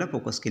याच्याकडे आपल्याला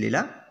फोकस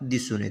केलेला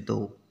दिसून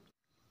येतो.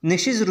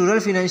 Next is rural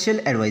financial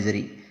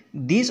advisory.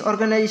 These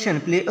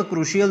organizations play a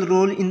crucial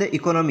role in the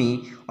economy,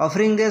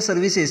 offering their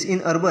services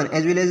in urban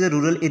as well as the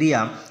rural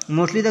area,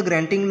 mostly the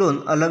granting loan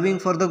allowing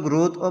for the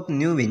growth of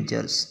new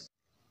ventures.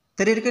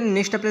 तर या ठिकाणी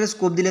next आपल्याला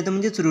scope दिला तर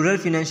म्हणजेच rural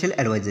financial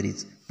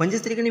ॲडवायझरीज,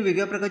 म्हणजेच त्या ठिकाणी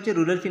वेगळ्या प्रकारचे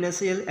रुरल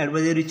फिनान्शियल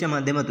ॲडवायझरीच्या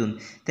माध्यमातून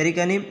त्या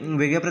ठिकाणी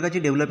वेगळ्या प्रकारची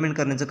डेव्हलपमेंट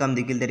करण्याचं काम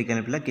देखील त्या ठिकाणी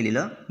आपल्याला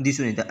केलेलं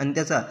दिसून येतं आणि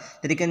त्याचा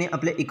त्या ठिकाणी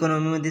आपल्या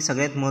इकॉनॉमीमध्ये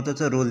सगळ्यात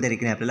महत्त्वाचा रोल त्या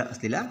ठिकाणी आपल्याला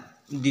असलेला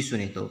दिसून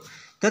येतो.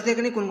 तर त्या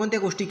ठिकाणी कोणकोणत्या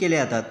गोष्टी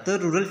केल्या जातात तर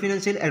रुरल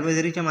फिनान्शियल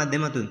ॲडवायझरीच्या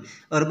माध्यमातून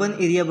अर्बन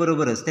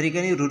एरियाबरोबरच त्या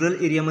ठिकाणी रुरल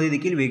एरियामध्ये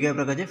देखील वेगळ्या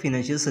प्रकारच्या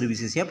फिनान्शियल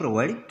सर्व्हिसेस या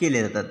प्रोव्हाइड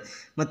केल्या जातात.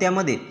 मग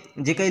त्यामध्ये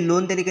जे काही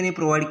लोन त्या ठिकाणी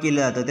प्रोव्हाइड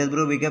केलं जातं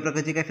त्याचबरोबर वेगळ्या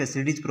प्रकारचे काही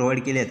फॅसिलिटीज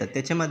प्रोव्हाइड केल्या जातात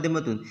त्याच्या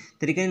माध्यमातून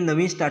त्या ठिकाणी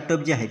नवीन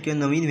स्टार्टअप जे आहेत किंवा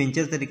नवीन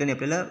व्हेंचर्स त्या ठिकाणी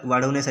आपल्याला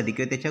वाढवण्यासाठी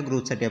किंवा त्याच्या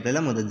ग्रोथसाठी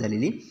आपल्याला मदत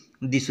झालेली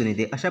दिसून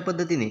येते. अशा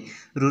पद्धतीने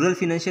रुरल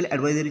फिनान्शियल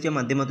ॲडवायझरीच्या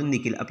माध्यमातून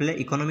देखील आपल्याला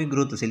इकॉनॉमिक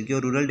ग्रोथ असेल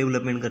किंवा रुरल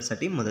डेव्हलपमेंट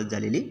करण्यासाठी मदत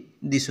झालेली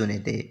दिसून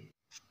येते.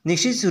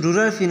 Next is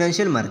rural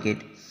financial market.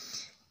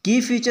 Key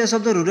features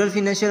of the rural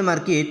financial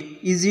market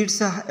is its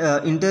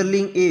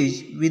interlinked edge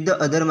with the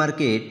other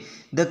market.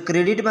 The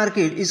credit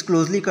market is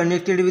closely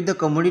connected with the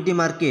commodity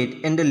market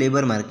and the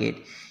labor market.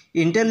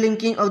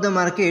 Interlinking of the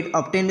market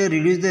often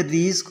reduce the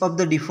risk of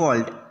the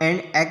default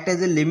and act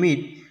as a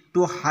limit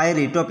to high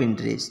rate of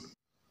interest.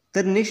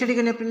 तर next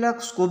ठिकाणी आपल्याला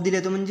scope दिला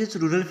तो म्हणजेच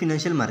rural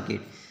financial market.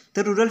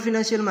 तर rural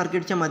financial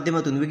मार्केटच्या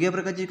माध्यमातून वेगवेगळ्या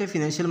प्रकारची काही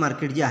फिनान्शियल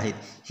मार्केट जी आहेत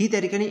ही त्या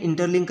ठिकाणी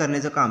इंटरलिंक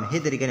करण्याचं काम हे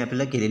त्या ठिकाणी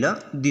आपल्याला केलेलं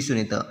दिसून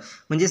येतं.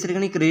 म्हणजेच त्या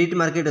ठिकाणी क्रेडिट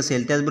मार्केट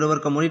असेल, त्याचबरोबर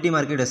कमोडिटी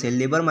मार्केट असेल,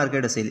 लेबर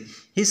मार्केट असेल,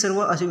 ही सर्व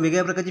अशी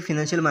वेगळ्या प्रकारची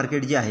फिनान्शियल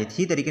मार्केट जी आहेत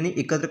ही त्या ठिकाणी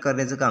एकत्र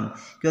करण्याचं काम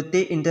किंवा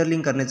ते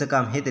इंटरलिंक करण्याचं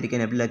काम हे त्या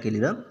ठिकाणी आपल्याला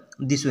केलेलं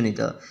दिसून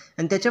येतं.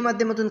 आणि त्याच्या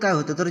माध्यमातून काय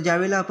होतं तर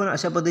ज्यावेळेला आपण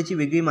अशा पद्धतीची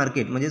वेगळी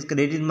मार्केट म्हणजेच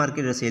क्रेडिट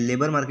मार्केट असेल,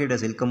 लेबर मार्केट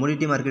असेल,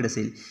 कमोडिटी मार्केट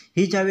असेल,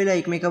 ही ज्यावेळेला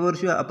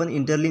एकमेकांवर आपण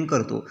इंटरलिंक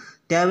करतो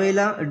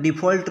त्यावेळेला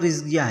डिफॉल्ट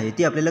रिस्क जी आहे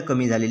ती आपल्याला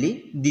कमी झालेली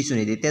दिसून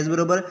येते.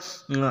 त्याचबरोबर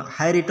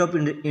हाय रेट ऑफ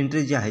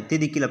इंटरेस्ट जे आहेत ते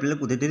देखील आपल्याला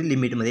कुठेतरी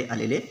लिमिटमध्ये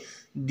आलेले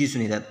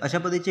दिसून येतात. अशा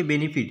पद्धतीचे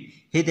बेनिफिट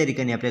हे त्या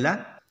ठिकाणी आपल्याला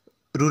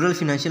रुरल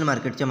फिनान्शियल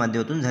मार्केटच्या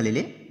माध्यमातून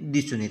झालेले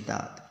दिसून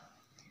येतात.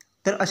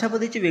 तर अशा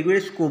पद्धतीचे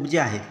वेगवेगळे स्कोप जे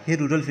आहेत हे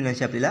रुरल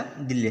फिनान्सचे आपल्याला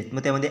दिलेले आहेत.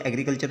 मग त्यामध्ये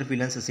ॲग्रिकल्चरल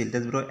फिनान्स असेल,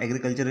 त्याचबरोबर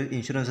ॲग्रिकल्चरल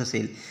इन्शुरन्स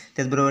असेल,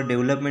 त्याचबरोबर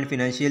डेव्हलपमेंट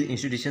फिनान्शियल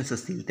इन्स्टिट्यूशन्स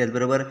असतील,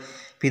 त्याचबरोबर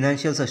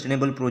financial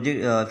sustainable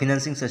project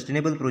फिनान्सिंग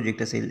sustainable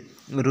project असेल,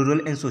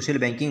 रुरल अँड सोशल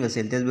बँकिंग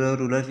असेल, त्याचबरोबर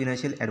रुरल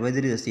फिनान्शियल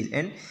ॲडवायझरीज असतील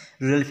अँड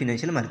रुरल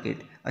फिनान्शियल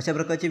मार्केट, अशा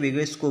प्रकारचे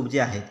वेगवेगळे स्कोप जे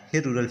आहेत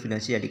हे रुरल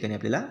फिनान्सचे या ठिकाणी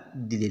आपल्याला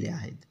दिलेले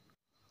आहेत.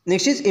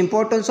 Next is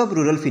importance of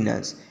rural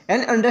finance.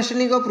 An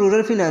understanding of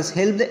rural finance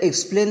helps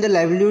explain the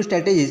livelihood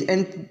strategies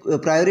and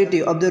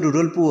priority of the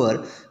rural poor.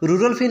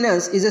 Rural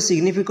finance is a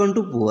significant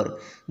to poor.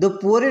 The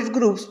poorest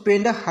groups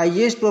spend the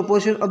highest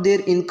proportion of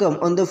their income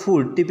on the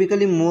food,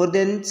 typically more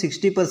than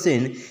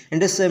 60%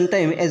 and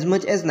sometimes as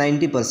much as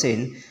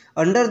 90%.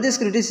 Under these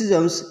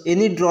criticisms,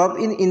 any drop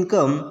in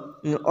income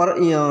or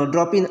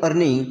drop in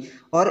earning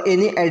or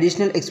any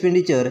additional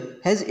expenditure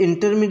has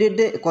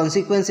intermediate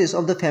consequences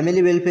of the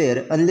family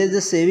welfare unless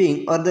the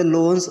saving or the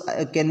loans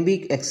can be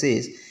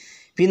accessed.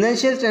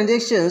 Financial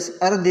transactions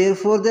are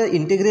therefore the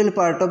integral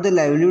part of the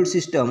livelihood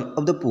system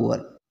of the poor.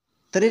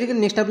 तर या ठिकाणी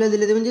next आपल्याला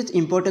दिले ते म्हणजेच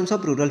importance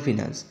of rural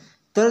finance.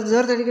 तर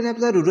जर त्या ठिकाणी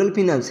आपल्याला रुरल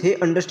फिनान्स हे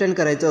अंडरस्टँड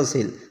करायचं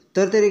असेल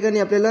तर त्या ठिकाणी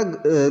आपल्याला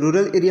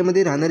रुरल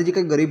एरियामध्ये राहणारे जे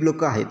काही गरीब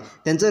लोक आहेत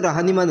त्यांचं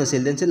राहणीमान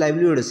असेल, त्यांचं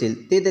लाईव्हलीहूड असेल,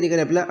 ते त्या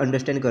ठिकाणी आपल्याला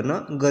अंडरस्टँड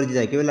करणं गरजेचं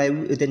आहे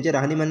किंवा त्यांच्या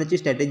राहणीमानाची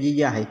स्ट्रॅटेजी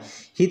जी आहे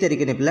ही त्या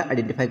ठिकाणी आपल्याला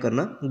आयडेंटिफाय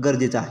करणं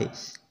गरजेचं आहे.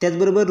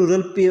 त्याचबरोबर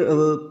रुरल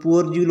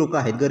पुअर जी लोक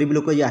आहेत, गरीब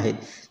लोक जे आहेत,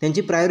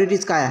 त्यांची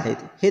प्रायोरिटीज काय आहेत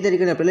हे त्या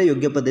ठिकाणी आपल्याला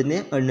योग्य पद्धतीने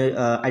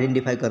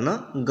आयडेंटिफाय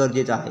करणं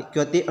गरजेचं आहे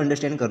किंवा ते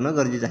अंडरस्टँड करणं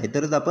गरजेचं आहे.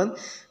 तरच आपण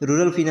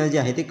रुरल फिनान्स जे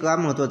आहे ते का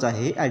महत्त्वाचं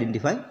आहे हे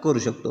आयडेंटिफाय करू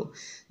शकतो.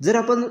 जर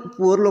आपण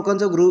पुअर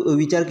लोकांचा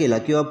विचार केला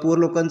किंवा पुअर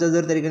लोकांचा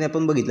जर त्या ठिकाणी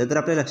आपण बघितलं तर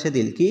आपल्याला लक्षात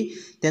येईल की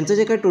त्यांचं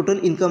जे काही टोटल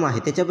इन्कम आहे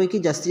त्याच्यापैकी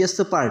जास्तीत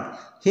जास्त पार्ट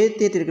हे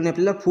ते ठिकाणी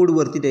आपल्याला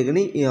फूडवरती त्या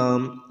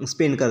ठिकाणी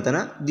स्पेंड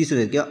करताना दिसून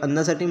येतं किंवा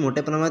अन्नासाठी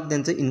मोठ्या प्रमाणात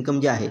त्यांचं इन्कम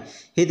जे आहे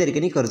हे त्या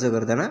ठिकाणी खर्च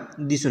करताना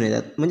दिसून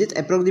येतात. म्हणजेच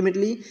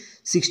ॲप्रॉक्सिमेटली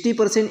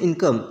 60%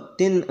 इन्कम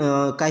ते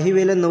काही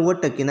वेळेला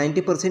 90%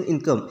 90%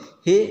 इन्कम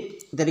हे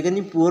त्या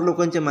ठिकाणी पुअर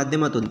लोकांच्या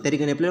माध्यमातून त्या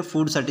ठिकाणी आपल्याला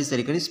फूडसाठीच त्या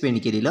ठिकाणी स्पेंड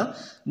केलेलं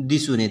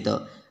दिसून येतं.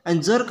 आणि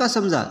जर का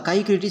समजा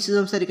काही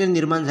क्रिटिसिझम्स त्या ठिकाणी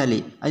निर्माण झाले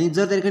आणि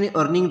जर त्या ठिकाणी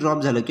अर्निंग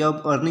ड्रॉप झालं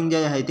किंवा अर्निंग जे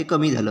आहे ते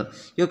कमी झालं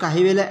किंवा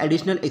काही वेळेला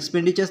ॲडिशनल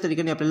एक्सपेंडिचर्स त्या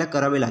ठिकाणी आपल्याला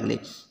करावे लागले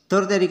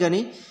तर त्या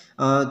ठिकाणी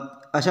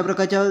अशा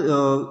प्रकारच्या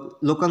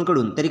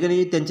लोकांकडून त्या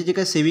ठिकाणी त्यांचे जे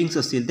काही सेव्हिंग्स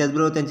असतील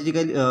त्याचबरोबर त्यांचे जे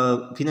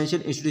काही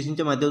फिनान्शियल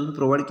इन्स्टिट्यूशनच्या माध्यमातून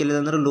प्रोव्हाइड केलं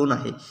जाणारं लोन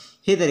आहे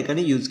हे त्या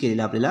ठिकाणी यूज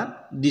केलेलं आपल्याला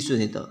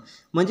दिसून येतं.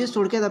 म्हणजे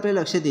थोडक्यात आपल्याला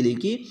लक्षात येईल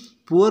की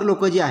पुअर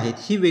लोक जी आहेत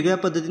ही वेगळ्या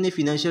पद्धतीने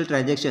फिनान्शियल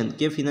ट्रान्झॅक्शन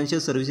किंवा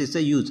फिनान्शियल सर्व्हिसेसचा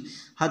यूज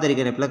हा त्या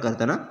ठिकाणी आपल्याला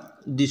करताना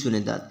दिसून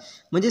येतात.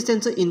 म्हणजेच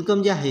त्यांचं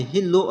इन्कम जे आहे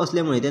हे लो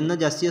असल्यामुळे त्यांना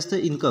जास्तीत जास्त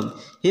इन्कम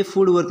हे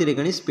फूडवरती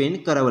ठिकाणी स्पेंड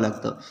करावं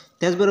लागतं.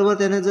 त्याचबरोबर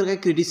त्यांना जर काही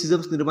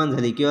क्रिटिसिझम्स निर्माण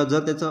झाले किंवा जर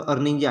त्याचं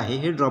अर्निंग जे आहे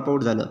हे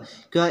ड्रॉपआउट झालं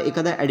किंवा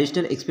एखादा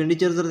ॲडिशनल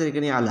एक्सपेंडिचर जर त्या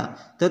ठिकाणी आला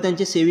तर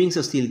त्यांचे सेव्हिंग्स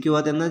असतील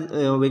किंवा त्यांना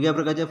वेगळ्या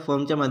प्रकारच्या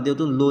फर्मच्या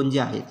माध्यमातून लोन जे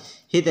आहे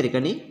हे त्या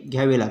ठिकाणी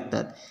घ्यावे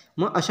लागतात.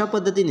 मग अशा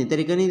पद्धतीने त्या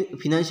ठिकाणी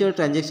फिनान्शियल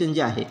ट्रान्झॅक्शन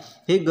जे आहे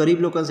हे गरीब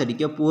लोकांसाठी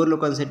किंवा पुअर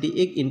लोकांसाठी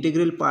एक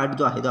इंटिग्रल पार्ट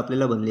जो आहे तो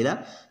आपल्याला बनलेला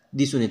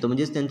दिसून येतो.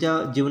 म्हणजेच त्यांच्या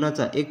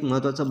जीवनाचा एक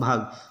महत्त्वाचा भाग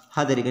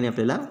हा त्या ठिकाणी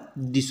आपल्याला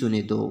दिसून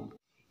येतो.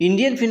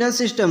 Indian finance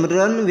system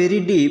run very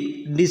deep.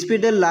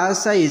 Despite the large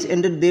size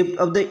and the depth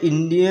of the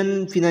Indian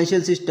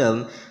financial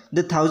system,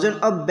 the thousands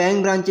of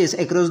bank branches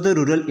across the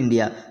rural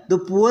India, the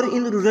poor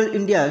in rural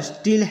India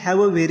still have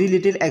a very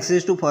little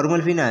access to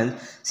formal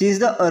finance. Since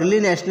the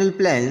early national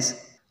plans,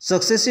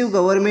 successive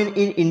government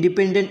in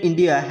independent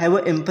India have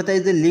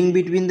emphasized the link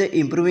between the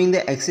improving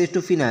the access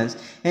to finance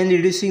and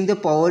reducing the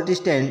poverty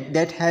stand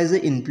that has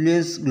the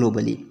influence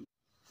globally.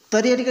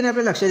 तर या ठिकाणी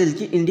आपल्याला लक्षात येईल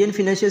की Indian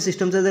financial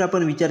सिस्टमचा जर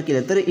आपण विचार केला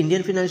तर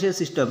इंडियन फिनान्शियल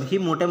सिस्टम ही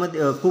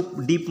मोठ्यामध्ये खूप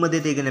डीपमध्ये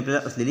ते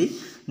आपल्याला असलेली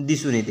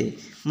दिसून येते.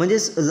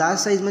 म्हणजेच लार्ज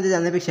साईजमध्ये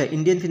जाण्यापेक्षा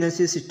इंडियन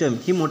फिनान्शियल सिस्टम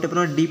ही मोठ्या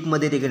प्रमाणात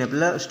डीपमध्ये ते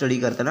आपल्याला स्टडी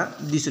करताना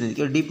दिसून येते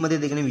किंवा डीपमध्ये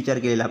ते विचार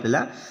केलेला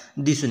आपल्याला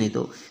दिसून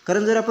येतो.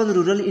 कारण जर आपण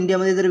रुरल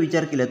इंडियामध्ये जर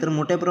विचार केला तर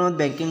मोठ्या प्रमाणात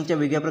बँकिंगच्या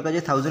वेगळ्या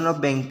प्रकारच्या थाउजंड ऑफ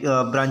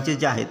ब्रांचेस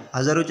ज्या आहेत,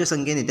 हजारोच्या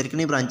संख्येने त्या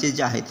ठिकाणी ब्रांचेस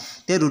ज्या आहेत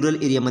त्या रुरल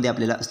एरियामध्ये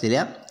आपल्याला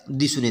असलेल्या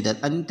दिसून येतात.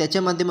 आणि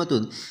त्याच्या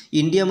माध्यमातून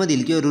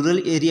इंडियामधील किंवा रुरल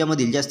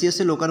एरियामधील जास्तीत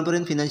जास्त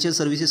लोकांपर्यंत फिनान्शियल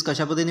सर्व्हिसेस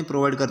कशा पद्धतीने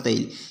प्रोव्हाइड करता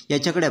येईल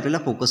याच्याकडे आपल्याला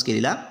फोकस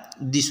केलेला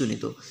दिसून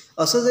येतो.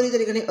 असं जरी त्या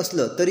ठिकाणी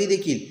असलं तरी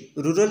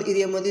देखील रुरल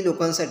एरियामधील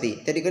लोकांसाठी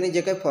त्या ठिकाणी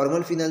जे काही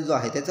फॉर्मल फिनान्स जो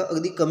आहे त्याचा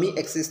अगदी कमी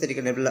ॲक्सेस त्या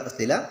ठिकाणी आपल्याला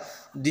असलेला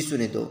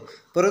दिसून येतो.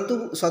 परंतु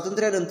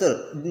स्वातंत्र्यानंतर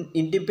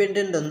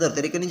इंडिपेंडंट नंतर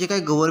त्या ठिकाणी जे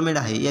काही गव्हर्नमेंट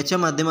आहे याच्या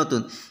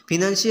माध्यमातून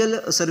फिनान्शियल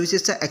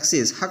सर्व्हिसेसचा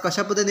ॲक्सेस हा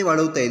कशा पद्धतीने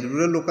वाढवता येईल,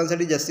 रुरल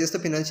लोकांसाठी जास्तीत जास्त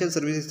फिनान्शियल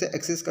सर्व्हिसेसचा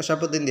ॲक्सेस कशा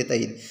पद्धतीने देता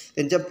येईल,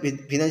 त्यांच्या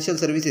फिनान्शियल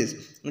सर्व्हिसेस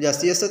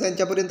जास्तीत जास्त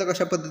त्यांच्यापर्यंत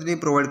कशा पद्धतीने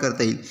प्रोव्हाइड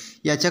करता येईल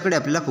याच्याकडे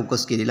आपल्याला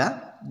फोकस केलेला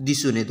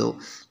दिसून येतो.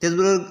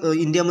 त्याचबरोबर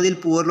इंडियामधील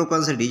पुअर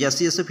लोकांसाठी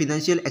जास्तीत जास्त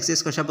फिनान्शियल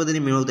ॲक्सेस कशा पद्धतीने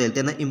मिळवता येईल,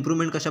 त्यांना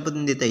इम्प्रूव्हमेंट कशा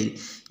पद्धतीने देता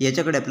येईल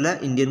याच्याकडे आपल्याला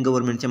इंडियन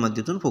गव्हर्नमेंटच्या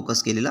माध्यमातून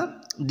फोकस केलेला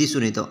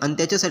दिसून येतो. आणि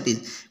त्याच्यासाठीच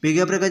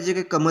वेगळ्या प्रकारचे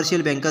काही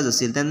कमर्शियल बँकाज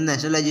असतील त्यांना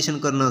नॅशनलायझेशन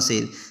करणं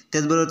असेल,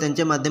 त्याचबरोबर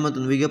त्यांच्या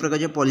माध्यमातून वेगळ्या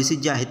प्रकारच्या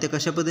पॉलिसीज ज्या आहेत त्या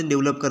कशा पद्धतीने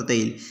डेव्हलप करता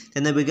येईल,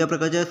 त्यांना वेगळ्या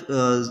प्रकारच्या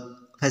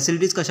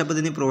फॅसिलिटीज कशा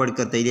पद्धतीने प्रोव्हाइड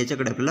करता येईल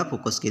याच्याकडे आपल्याला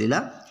फोकस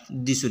केलेला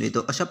दिसून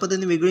येतो. अशा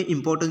पद्धतीने वेगळे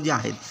इम्पॉर्टन्स जे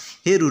आहेत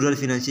हे रुरल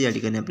फिनान्सचे या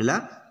ठिकाणी आपल्याला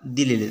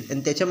दिलेले आहेत.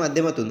 आणि त्याच्या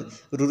माध्यमातून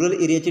रुरल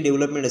एरियाची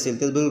डेव्हलपमेंट असेल,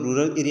 त्याचबरोबर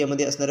रुरल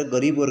एरियामध्ये असणारा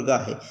गरीब वर्ग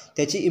आहे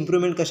त्याची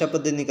इम्प्रूव्हमेंट कशा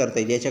पद्धतीने करता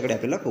येईल याच्याकडे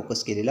आपल्याला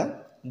फोकस केलेला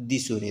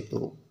दिसून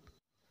येतो.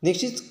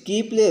 नेक्स्ट इज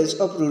की players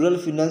of rural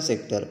finance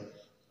sector.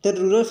 तर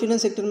रुरल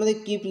फिनान्स सेक्टरमध्ये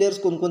की प्लेयर्स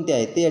कोणकोणते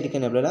आहेत ते या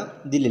ठिकाणी आपल्याला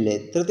दिलेले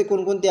आहेत. तर ते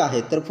कोणकोणते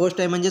आहेत तर फर्स्ट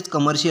आहे म्हणजेच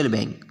कमर्शियल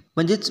बँक.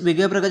 म्हणजेच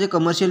वेगळ्या प्रकारच्या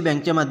कमर्शियल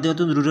बँकच्या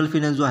माध्यमातून रुरल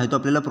फिनान्स जो आहे तो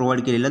आपल्याला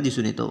प्रोव्हाइड केलेला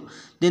दिसून येतो.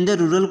 Then the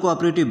rural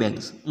cooperative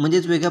banks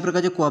म्हणजेच वेगळ्या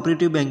प्रकारच्या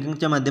कोऑपरेटिव्ह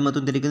बँकिंगच्या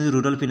माध्यमातून त्या ठिकाणी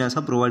रुरल फिनान्स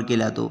हा प्रोव्हाइड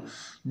केला जातो.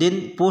 देन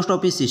पोस्ट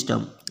ऑफिस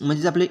सिस्टम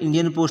म्हणजेच आपले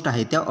इंडियन पोस्ट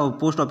आहे त्या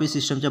पोस्ट ऑफिस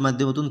सिस्टमच्या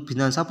माध्यमातून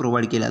फिनान्स हा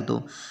प्रोव्हाइड केला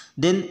जातो.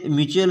 देन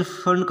म्युच्युअल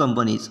फंड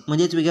कंपनीज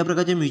म्हणजेच वेगळ्या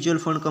प्रकारच्या म्युच्युअल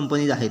फंड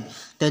कंपनीज आहेत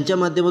त्यांच्या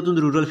माध्यमातून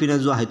रुरल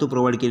फिनान्स जो आहे तो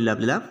प्रोव्हाइड केलेला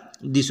आपल्याला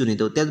दिसून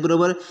येतो.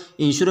 त्याचबरोबर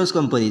इन्शुरन्स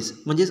कंपनीज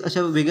म्हणजेच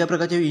अशा वेगळ्या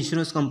प्रकारच्या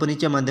इन्शुरन्स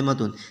कंपनीच्या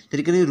माध्यमातून त्या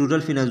ठिकाणी रुरल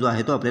फिनान्स जो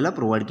आहे तो आपल्याला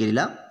प्रोव्हाइड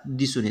केलेला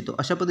दिसून येतो.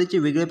 अशा पद्धतीचे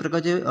वेगवेगळ्या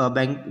प्रकारचे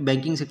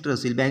बँकिंग सेक्टर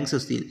असतील, बँक्स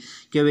असतील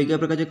किंवा वेगवेगळ्या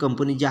प्रकारच्या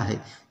कंपनी ज्या आहेत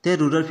त्या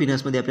रुरल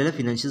फिनान्समध्ये आपल्याला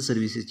फिनान्शियल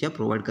सर्व्हिसेसच्या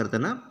प्रोव्हाइड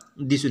करताना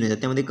दिसून येतात.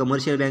 त्यामध्ये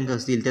कमर्शियल बँक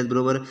असतील,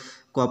 त्याचबरोबर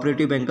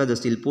कोऑपरेटिव्ह बँकाज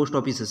असतील, पोस्ट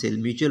ऑफिस असेल,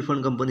 म्युच्युअल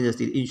फंड कंपनीज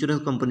असतील,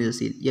 इन्शुरन्स कंपनीज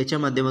असतील, याच्या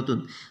माध्यमातून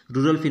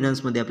रुरल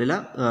फिनान्समध्ये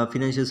आपल्याला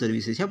फिनान्शियल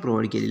सर्व्हिसेस ह्या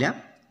प्रोव्हाइड केलेल्या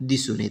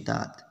दिसून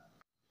येतात.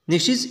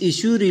 Next is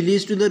issue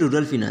release to the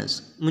rural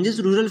finance. म्हणजेच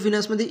रुरल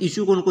फिनान्समध्ये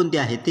इश्यू कोणकोणते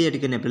आहेत ते या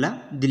ठिकाणी आपल्याला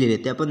दिलेले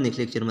आहेत, ते आपण नेक्स्ट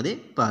लेक्चरमध्ये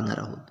पाहणार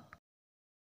आहोत.